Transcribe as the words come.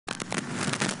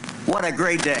What a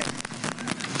great day.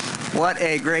 What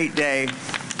a great day.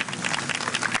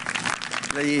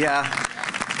 The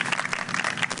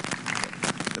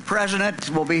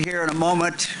President will be here in a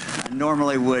moment. I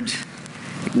normally would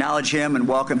acknowledge him and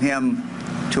welcome him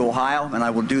to Ohio, and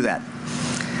I will do that.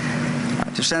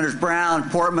 To Senators Brown,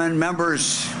 Portman,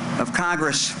 members of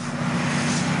Congress,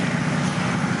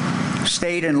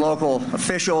 state and local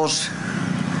officials,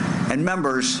 and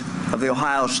members of the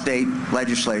Ohio State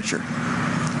Legislature.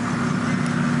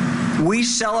 We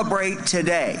celebrate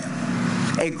today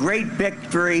a great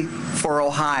victory for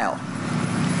Ohio,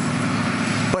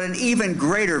 but an even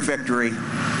greater victory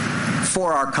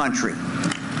for our country.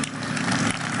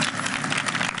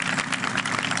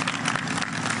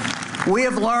 We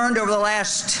have learned over the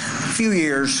last few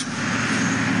years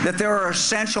that there are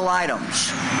essential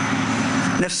items,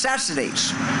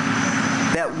 necessities,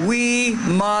 that we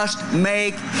must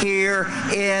make here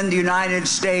in the United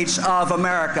States of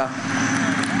America.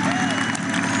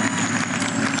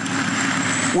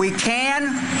 We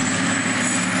can,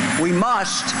 we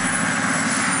must,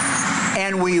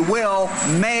 and we will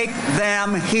make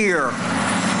them here.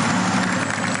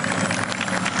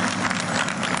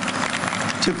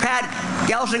 To Pat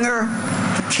Gelsinger,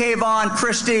 to Kayvon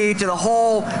Christie, to the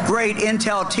whole great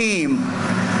Intel team,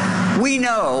 we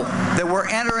know that we're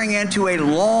entering into a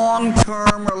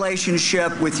long-term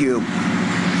relationship with you.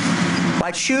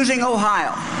 By choosing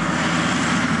Ohio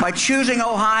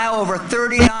over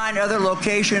 39 other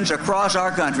locations across our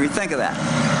country, think of that.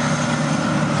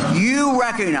 You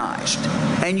recognized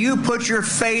and you put your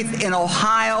faith in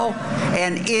Ohio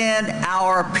and in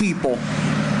our people.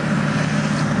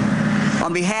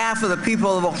 On behalf of the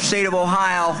people of the state of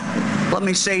Ohio, let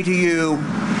me say to you,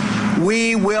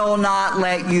 we will not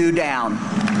let you down.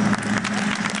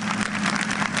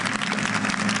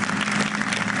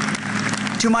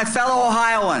 To my fellow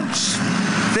Ohioans,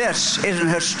 this is an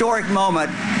historic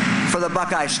moment for the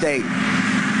Buckeye State.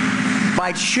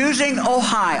 By choosing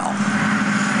Ohio,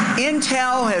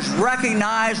 Intel has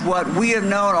recognized what we have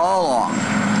known all along,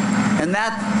 and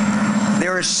that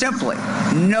there is simply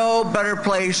no better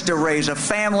place to raise a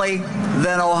family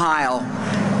than Ohio.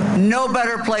 No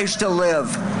better place to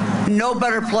live. No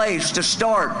better place to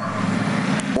start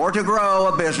or to grow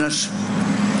a business.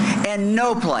 And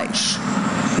no place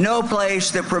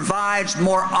that provides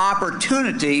more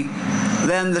opportunity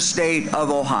than the state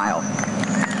of Ohio.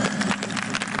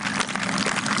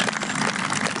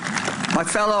 My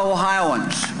fellow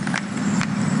Ohioans,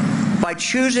 by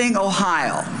choosing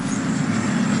Ohio,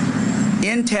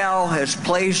 Intel has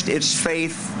placed its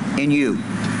faith in you.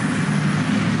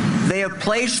 They have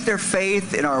placed their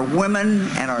faith in our women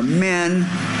and our men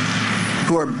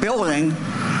who are building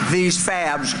these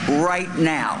fabs right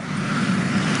now.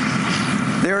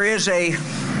 There is a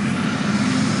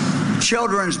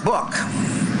children's book.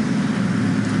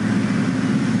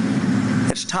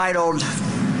 It's titled,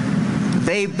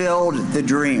 They Build the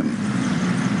Dream.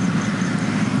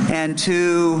 And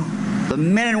to the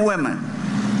men and women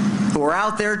who are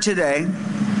out there today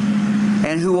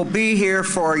and who will be here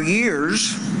for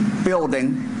years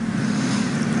building,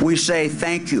 we say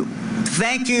thank you.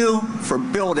 Thank you for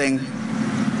building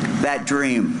that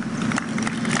dream.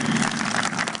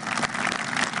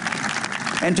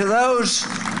 And to those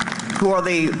who are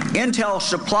the Intel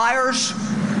suppliers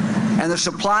and the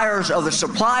suppliers of the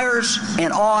suppliers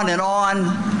and on,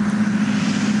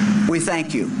 we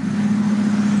thank you.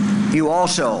 You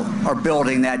also are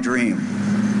building that dream.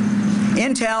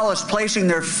 Intel is placing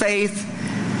their faith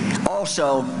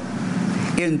also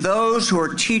in those who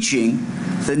are teaching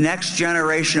the next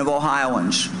generation of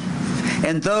Ohioans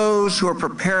and those who are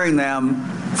preparing them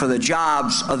for the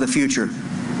jobs of the future.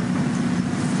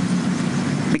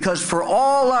 Because for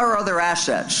all our other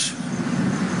assets,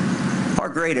 our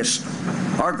greatest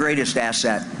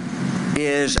asset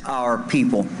is our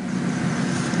people.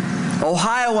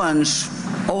 Ohioans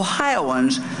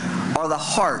are the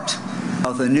heart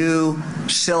of the new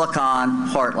Silicon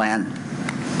Heartland.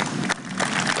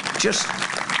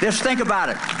 Just think about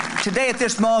it. Today at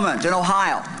this moment in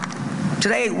Ohio,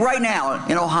 today, right now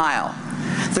in Ohio,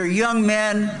 there are young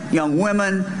men, young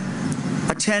women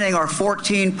attending our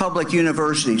 14 public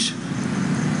universities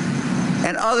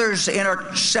and others in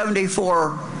our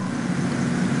 74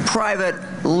 private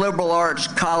liberal arts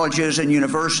colleges and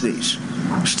universities,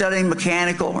 studying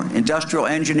mechanical or industrial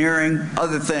engineering,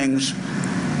 other things,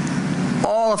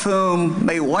 all of whom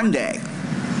may one day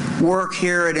work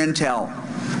here at Intel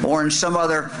or in some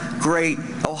other great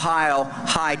Ohio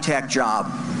high-tech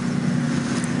job.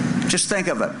 Just think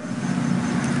of it.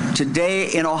 Today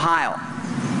in Ohio,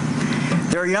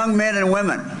 there are young men and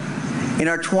women in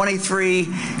our 23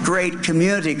 great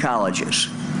community colleges,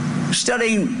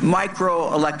 studying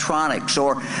microelectronics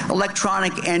or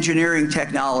electronic engineering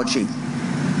technology,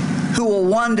 who will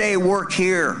one day work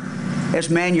here as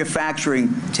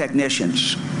manufacturing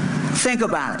technicians. Think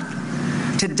about it.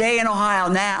 Today in Ohio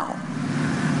now,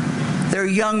 there are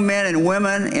young men and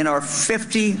women in our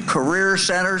 50 career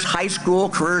centers, high school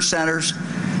career centers,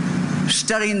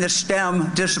 studying the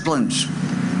STEM disciplines,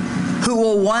 who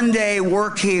will one day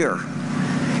work here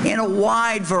in a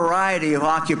wide variety of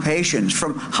occupations,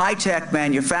 from high-tech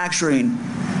manufacturing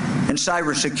and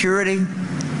cybersecurity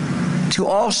to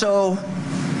also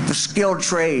the skilled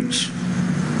trades,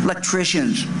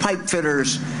 electricians, pipe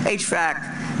fitters,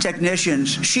 HVAC technicians,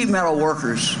 sheet metal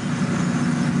workers,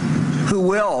 who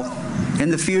will,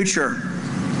 in the future,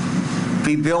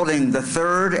 be building the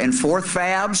third and fourth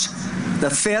fabs, the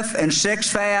fifth and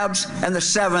sixth fabs, and the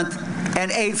seventh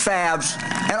and eighth fabs,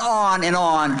 and on and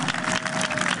on.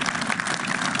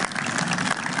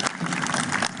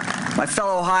 My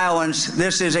fellow Ohioans,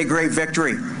 this is a great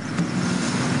victory.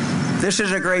 This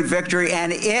is a great victory,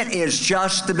 and it is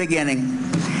just the beginning.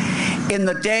 In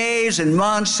the days and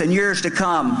months and years to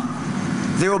come,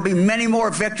 there will be many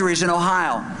more victories in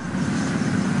Ohio,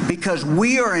 because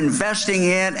we are investing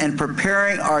in and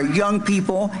preparing our young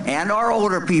people and our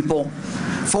older people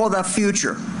for the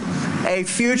future. A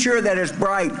future that is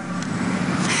bright,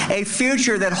 a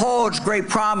future that holds great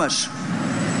promise,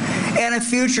 and a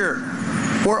future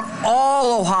where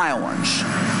all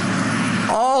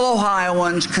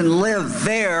Ohioans can live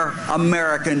their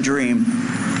American dream.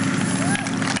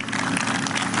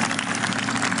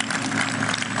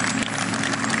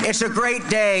 It's a great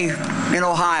day in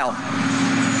Ohio.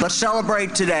 Let's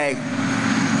celebrate today.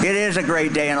 It is a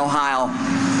great day in Ohio.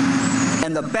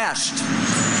 And the best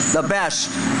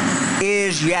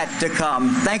is yet to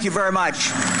come. Thank you very much.